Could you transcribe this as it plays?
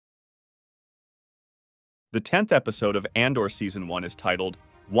The 10th episode of Andor Season 1 is titled,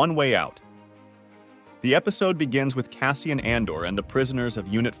 One Way Out. The episode begins with Cassian Andor and the prisoners of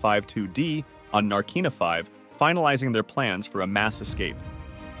Unit 52D on Narkina 5 finalizing their plans for a mass escape.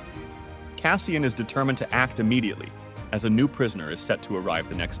 Cassian is determined to act immediately, as a new prisoner is set to arrive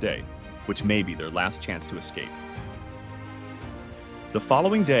the next day, which may be their last chance to escape. The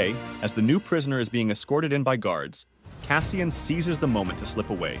following day, as the new prisoner is being escorted in by guards, Cassian seizes the moment to slip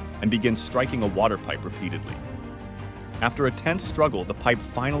away and begins striking a water pipe repeatedly. After a tense struggle, the pipe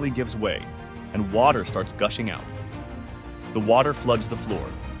finally gives way, and water starts gushing out. The water floods the floor,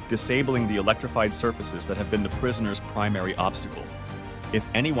 disabling the electrified surfaces that have been the prisoner's primary obstacle. If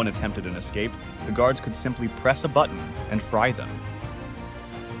anyone attempted an escape, the guards could simply press a button and fry them.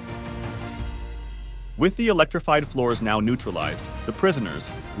 With the electrified floors now neutralized, the prisoners,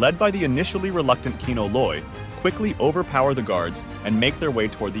 led by the initially reluctant Kino Loy, quickly overpower the guards and make their way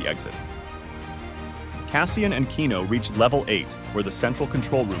toward the exit. Cassian and Kino reach level 8, where the central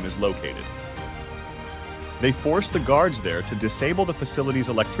control room is located. They force the guards there to disable the facility's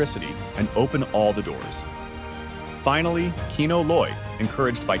electricity and open all the doors. Finally, Kino Loy,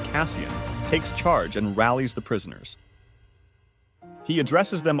 encouraged by Cassian, takes charge and rallies the prisoners. He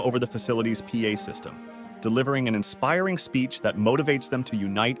addresses them over the facility's PA system, delivering an inspiring speech that motivates them to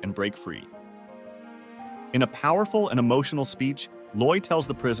unite and break free. In a powerful and emotional speech, Loy tells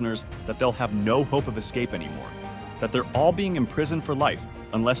the prisoners that they'll have no hope of escape anymore, that they're all being imprisoned for life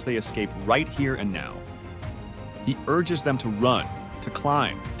unless they escape right here and now. He urges them to run, to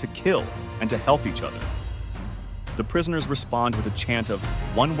climb, to kill, and to help each other. The prisoners respond with a chant of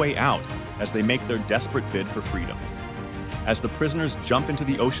 "One Way Out" as they make their desperate bid for freedom. As the prisoners jump into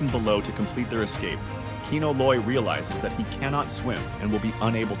the ocean below to complete their escape, Kino Loy realizes that he cannot swim and will be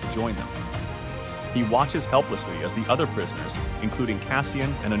unable to join them. He watches helplessly as the other prisoners, including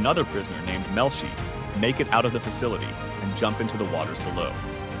Cassian and another prisoner named Melshi, make it out of the facility and jump into the waters below.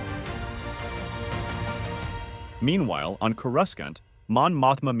 Meanwhile, on Coruscant, Mon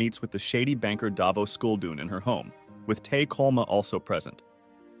Mothma meets with the shady banker Davo Skuldun in her home, with Tay Kolma also present.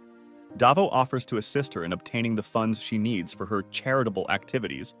 Davo offers to assist her in obtaining the funds she needs for her charitable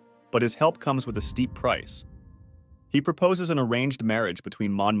activities, but his help comes with a steep price. He proposes an arranged marriage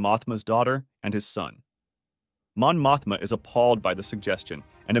between Mon Mothma's daughter and his son. Mon Mothma is appalled by the suggestion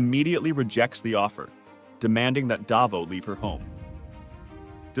and immediately rejects the offer, demanding that Davo leave her home.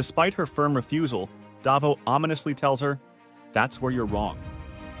 Despite her firm refusal, Davo ominously tells her, "That's where you're wrong."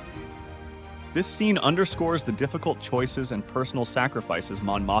 This scene underscores the difficult choices and personal sacrifices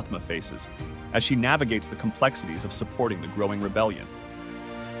Mon Mothma faces as she navigates the complexities of supporting the growing rebellion.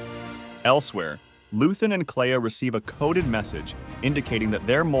 Elsewhere, Luthen and Kleya receive a coded message indicating that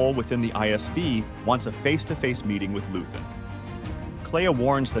their mole within the ISB wants a face-to-face meeting with Luthen. Kleya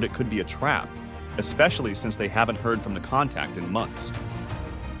warns that it could be a trap, especially since they haven't heard from the contact in months.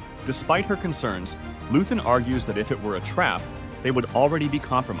 Despite her concerns, Luthen argues that if it were a trap, they would already be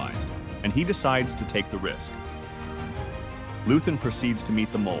compromised, and he decides to take the risk. Luthen proceeds to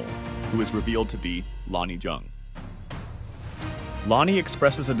meet the mole, who is revealed to be Lonnie Jung. Lonnie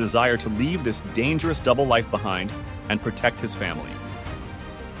expresses a desire to leave this dangerous double life behind and protect his family.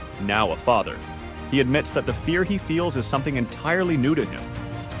 Now a father, he admits that the fear he feels is something entirely new to him.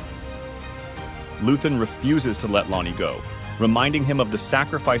 Luthen refuses to let Lonnie go, reminding him of the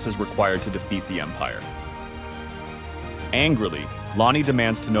sacrifices required to defeat the Empire. Angrily, Lonnie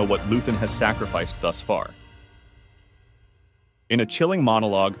demands to know what Luthen has sacrificed thus far. In a chilling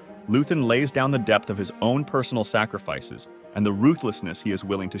monologue, Luthen lays down the depth of his own personal sacrifices and the ruthlessness he is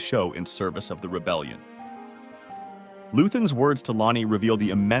willing to show in service of the rebellion. Luthen's words to Lonnie reveal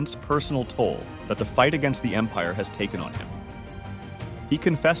the immense personal toll that the fight against the Empire has taken on him. He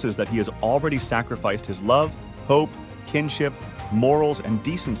confesses that he has already sacrificed his love, hope, kinship, morals, and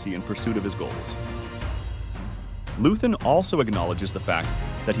decency in pursuit of his goals. Luthen also acknowledges the fact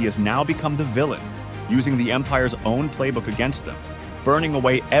that he has now become the villain, using the Empire's own playbook against them, burning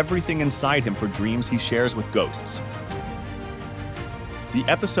away everything inside him for dreams he shares with ghosts. The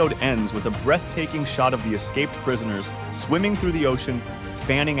episode ends with a breathtaking shot of the escaped prisoners swimming through the ocean,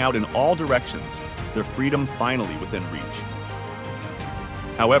 fanning out in all directions, their freedom finally within reach.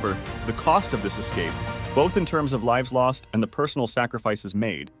 However, the cost of this escape, both in terms of lives lost and the personal sacrifices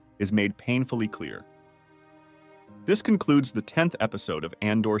made, is made painfully clear. This concludes the 10th episode of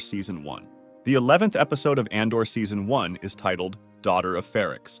Andor Season 1. The 11th episode of Andor Season 1 is titled Daughter of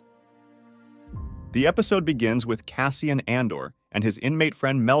Ferrix. The episode begins with Cassian Andor and his inmate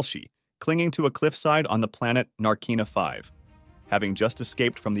friend Melshi clinging to a cliffside on the planet Narkina 5, having just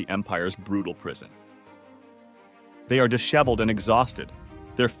escaped from the Empire's brutal prison. They are disheveled and exhausted,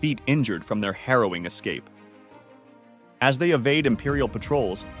 their feet injured from their harrowing escape. As they evade Imperial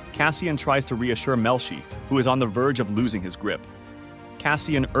patrols, Cassian tries to reassure Melshi, who is on the verge of losing his grip.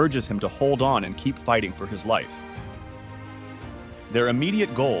 Cassian urges him to hold on and keep fighting for his life. Their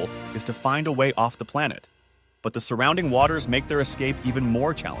immediate goal is to find a way off the planet, but the surrounding waters make their escape even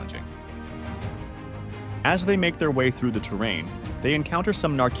more challenging. As they make their way through the terrain, they encounter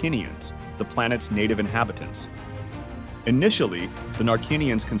some Narkinians, the planet's native inhabitants. Initially, the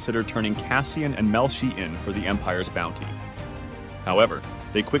Narkinians consider turning Cassian and Melshi in for the Empire's bounty. However,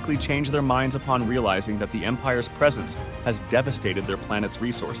 they quickly change their minds upon realizing that the Empire's presence has devastated their planet's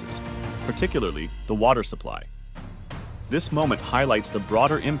resources, particularly the water supply. This moment highlights the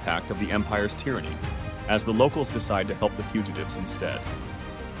broader impact of the Empire's tyranny, as the locals decide to help the fugitives instead.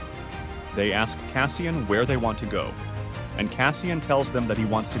 They ask Cassian where they want to go, and Cassian tells them that he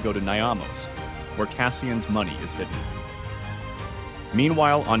wants to go to Niamos, where Cassian's money is hidden.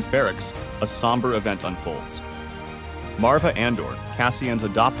 Meanwhile, on Ferrix, a somber event unfolds. Marva Andor, Cassian's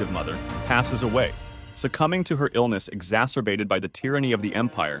adoptive mother, passes away, succumbing to her illness exacerbated by the tyranny of the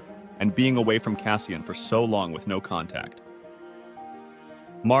Empire and being away from Cassian for so long with no contact.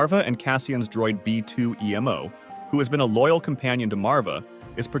 Marva and Cassian's droid B2 EMO, who has been a loyal companion to Marva,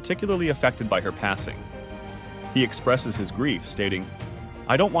 is particularly affected by her passing. He expresses his grief, stating,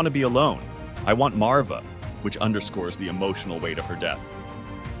 "I don't want to be alone. I want Marva," which underscores the emotional weight of her death.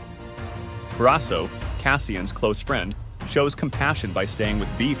 Brasso, Cassian's close friend, shows compassion by staying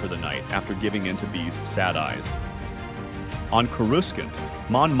with B for the night after giving in to B's sad eyes. On Coruscant,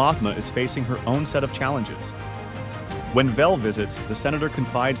 Mon Mothma is facing her own set of challenges. When Vel visits, the senator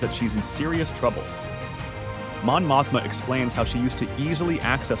confides that she's in serious trouble. Mon Mothma explains how she used to easily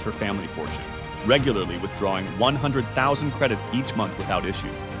access her family fortune, regularly withdrawing 100,000 credits each month without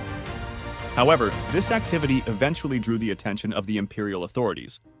issue. However, this activity eventually drew the attention of the Imperial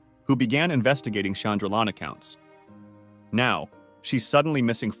authorities, who began investigating Chandrilan accounts. Now, she's suddenly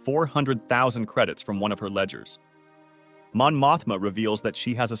missing 400,000 credits from one of her ledgers. Mon Mothma reveals that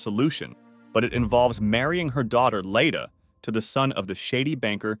she has a solution, but it involves marrying her daughter Leda to the son of the shady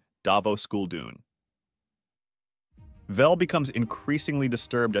banker Davo Skuldun. Vel becomes increasingly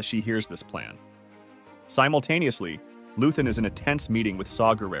disturbed as she hears this plan. Simultaneously, Luthen is in a tense meeting with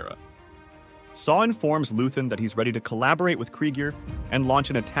Saw Gerrera. Saw informs Luthen that he's ready to collaborate with Kriegir and launch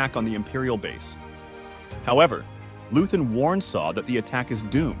an attack on the Imperial base. However, Luthen warns Saw that the attack is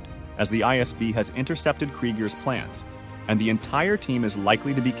doomed, as the ISB has intercepted Kriegir's plans, and the entire team is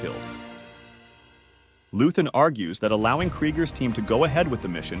likely to be killed. Luthen argues that allowing Kriegir's team to go ahead with the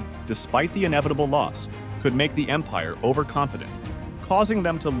mission, despite the inevitable loss, could make the Empire overconfident, causing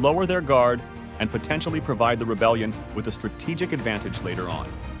them to lower their guard and potentially provide the rebellion with a strategic advantage later on.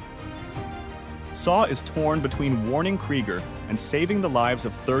 Saw is torn between warning Kriegir and saving the lives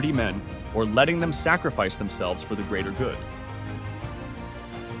of 30 men or letting them sacrifice themselves for the greater good.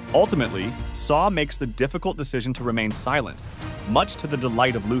 Ultimately, Saw makes the difficult decision to remain silent, much to the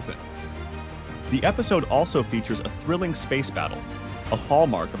delight of Luthen. The episode also features a thrilling space battle, a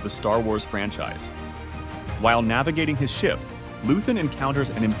hallmark of the Star Wars franchise. While navigating his ship, Luthen encounters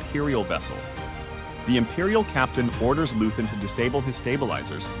an Imperial vessel. The Imperial captain orders Luthen to disable his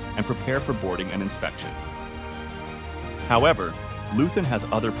stabilizers and prepare for boarding and inspection. However, Luthen has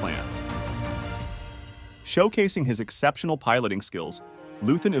other plans. Showcasing his exceptional piloting skills,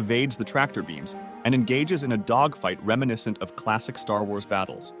 Luthen evades the tractor beams and engages in a dogfight reminiscent of classic Star Wars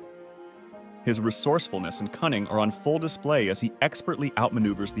battles. His resourcefulness and cunning are on full display as he expertly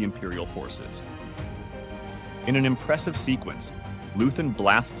outmaneuvers the Imperial forces. In an impressive sequence, Luthen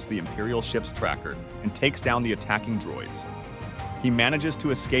blasts the Imperial ship's tracker and takes down the attacking droids. He manages to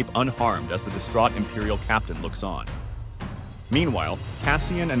escape unharmed as the distraught Imperial captain looks on. Meanwhile,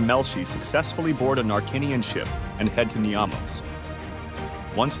 Cassian and Melshi successfully board a Narkinian ship and head to Niamos.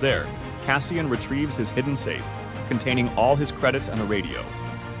 Once there, Cassian retrieves his hidden safe, containing all his credits and a radio.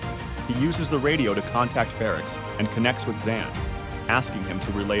 He uses the radio to contact Ferrix and connects with Zan, asking him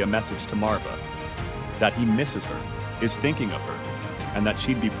to relay a message to Marva, that he misses her, is thinking of her, and that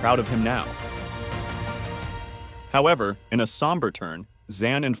she'd be proud of him now. However, in a somber turn,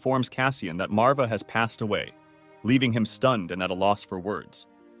 Zan informs Cassian that Marva has passed away, leaving him stunned and at a loss for words.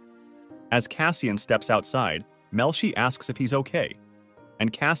 As Cassian steps outside, Melshi asks if he's okay,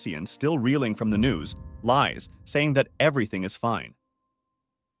 and Cassian, still reeling from the news, lies, saying that everything is fine.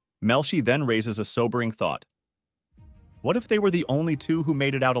 Melshi then raises a sobering thought. What if they were the only two who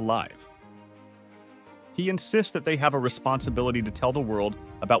made it out alive? He insists that they have a responsibility to tell the world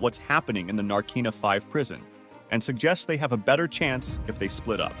about what's happening in the Narkina 5 prison, and suggests they have a better chance if they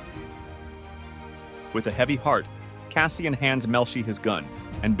split up. With a heavy heart, Cassian hands Melshi his gun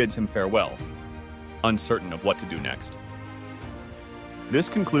and bids him farewell, uncertain of what to do next. This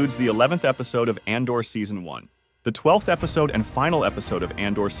concludes the 11th episode of Andor Season 1. The 12th episode and final episode of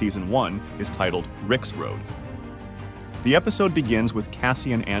Andor Season 1 is titled Rix Road. The episode begins with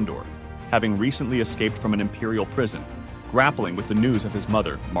Cassian Andor, having recently escaped from an Imperial prison, grappling with the news of his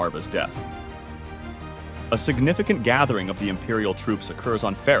mother, Marva's death. A significant gathering of the Imperial troops occurs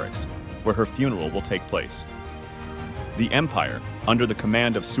on Ferrix, where her funeral will take place. The Empire, under the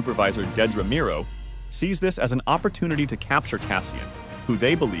command of Supervisor Dedra Meero, sees this as an opportunity to capture Cassian, who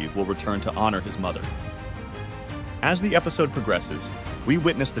they believe will return to honor his mother. As the episode progresses, we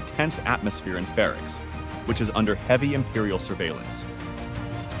witness the tense atmosphere in Ferrix, which is under heavy Imperial surveillance.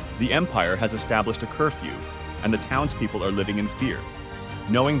 The Empire has established a curfew, and the townspeople are living in fear,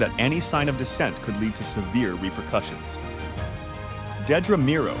 knowing that any sign of dissent could lead to severe repercussions. Dedra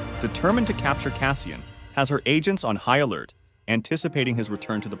Meero, determined to capture Cassian, has her agents on high alert, anticipating his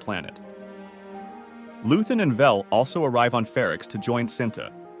return to the planet. Luthen and Vel also arrive on Ferrix to join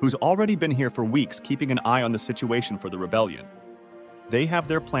Cinta, who's already been here for weeks keeping an eye on the situation for the rebellion. They have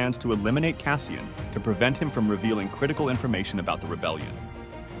their plans to eliminate Cassian to prevent him from revealing critical information about the rebellion.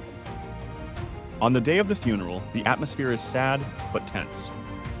 On the day of the funeral, the atmosphere is sad but tense.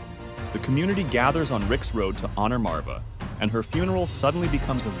 The community gathers on Rix Road to honor Marva, and her funeral suddenly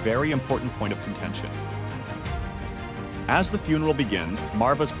becomes a very important point of contention. As the funeral begins,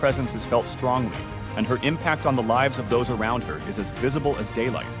 Marva's presence is felt strongly, and her impact on the lives of those around her is as visible as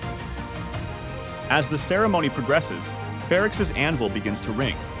daylight. As the ceremony progresses, Ferrix's anvil begins to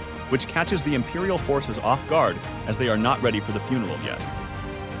ring, which catches the Imperial forces off guard as they are not ready for the funeral yet.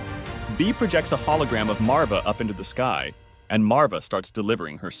 B projects a hologram of Marva up into the sky, and Marva starts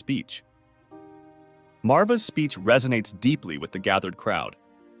delivering her speech. Marva's speech resonates deeply with the gathered crowd.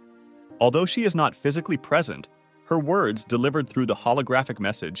 Although she is not physically present, her words, delivered through the holographic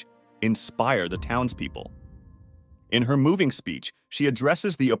message, inspire the townspeople. In her moving speech, she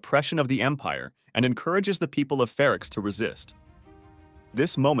addresses the oppression of the Empire and encourages the people of Ferrix to resist.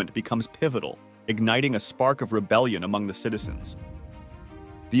 This moment becomes pivotal, igniting a spark of rebellion among the citizens.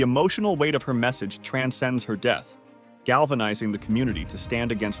 The emotional weight of her message transcends her death, galvanizing the community to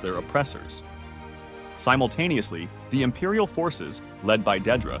stand against their oppressors. Simultaneously, the Imperial forces, led by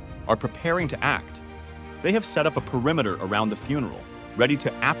Dedra, are preparing to act. They have set up a perimeter around the funeral, ready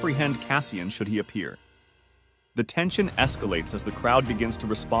to apprehend Cassian should he appear. The tension escalates as the crowd begins to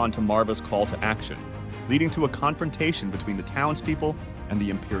respond to Marva's call to action, leading to a confrontation between the townspeople and the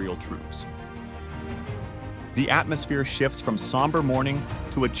Imperial troops. The atmosphere shifts from somber mourning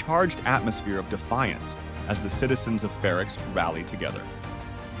to a charged atmosphere of defiance as the citizens of Ferrix rally together.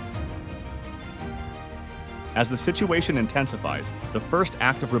 As the situation intensifies, the first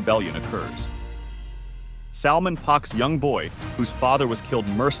act of rebellion occurs. Salman Pak's young boy, whose father was killed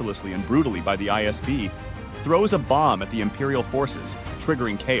mercilessly and brutally by the ISB, throws a bomb at the Imperial forces,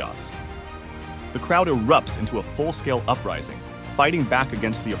 triggering chaos. The crowd erupts into a full-scale uprising, fighting back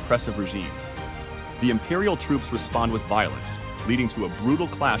against the oppressive regime. The Imperial troops respond with violence, leading to a brutal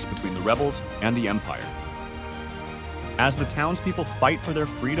clash between the rebels and the Empire. As the townspeople fight for their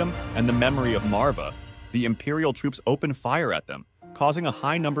freedom and the memory of Marva, the Imperial troops open fire at them, causing a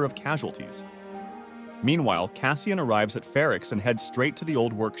high number of casualties. Meanwhile, Cassian arrives at Ferrix and heads straight to the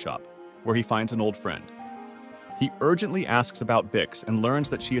old workshop, where he finds an old friend. He urgently asks about Bix and learns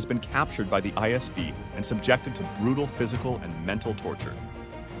that she has been captured by the ISB and subjected to brutal physical and mental torture.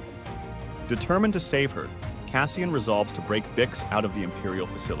 Determined to save her, Cassian resolves to break Bix out of the Imperial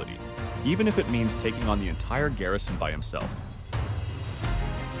facility, even if it means taking on the entire garrison by himself.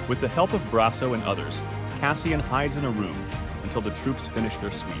 With the help of Brasso and others, Cassian hides in a room until the troops finish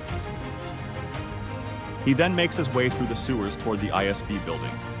their sweep. He then makes his way through the sewers toward the ISB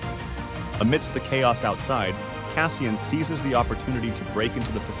building. Amidst the chaos outside, Cassian seizes the opportunity to break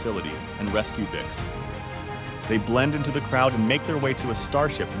into the facility and rescue Bix. They blend into the crowd and make their way to a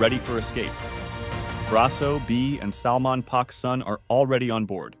starship ready for escape. Brasso, B, and Salman Pak's son are already on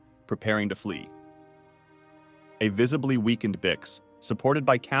board, preparing to flee. A visibly weakened Bix, supported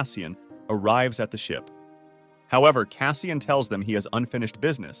by Cassian, arrives at the ship. However, Cassian tells them he has unfinished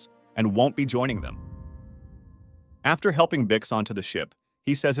business and won't be joining them. After helping Bix onto the ship,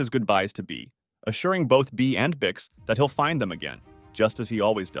 he says his goodbyes to B, assuring both B and Bix that he'll find them again, just as he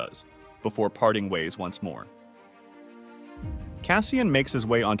always does, before parting ways once more. Cassian makes his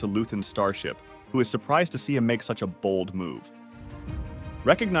way onto Luthen's starship, who is surprised to see him make such a bold move.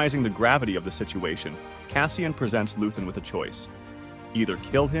 Recognizing the gravity of the situation, Cassian presents Luthen with a choice: either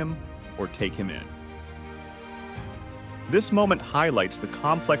kill him or take him in. This moment highlights the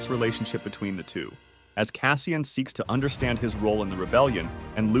complex relationship between the two, as Cassian seeks to understand his role in the rebellion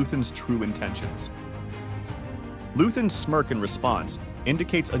and Luthen's true intentions. Luthen's smirk in response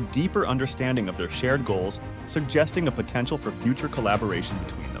indicates a deeper understanding of their shared goals, suggesting a potential for future collaboration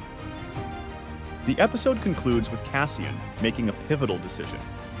between them. The episode concludes with Cassian making a pivotal decision.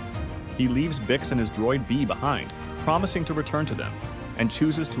 He leaves Bix and his droid B behind, promising to return to them, and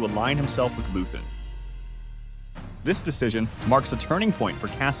chooses to align himself with Luthen. This decision marks a turning point for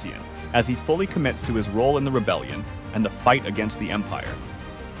Cassian as he fully commits to his role in the rebellion and the fight against the Empire.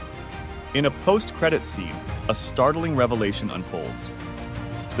 In a post-credits scene, a startling revelation unfolds.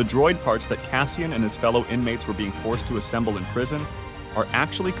 The droid parts that Cassian and his fellow inmates were being forced to assemble in prison are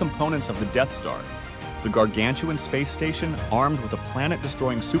actually components of the Death Star, the gargantuan space station armed with a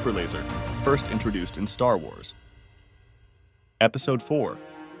planet-destroying super laser first introduced in Star Wars. Episode 4,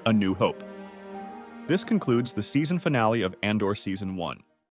 A New Hope. This concludes the season finale of Andor Season 1.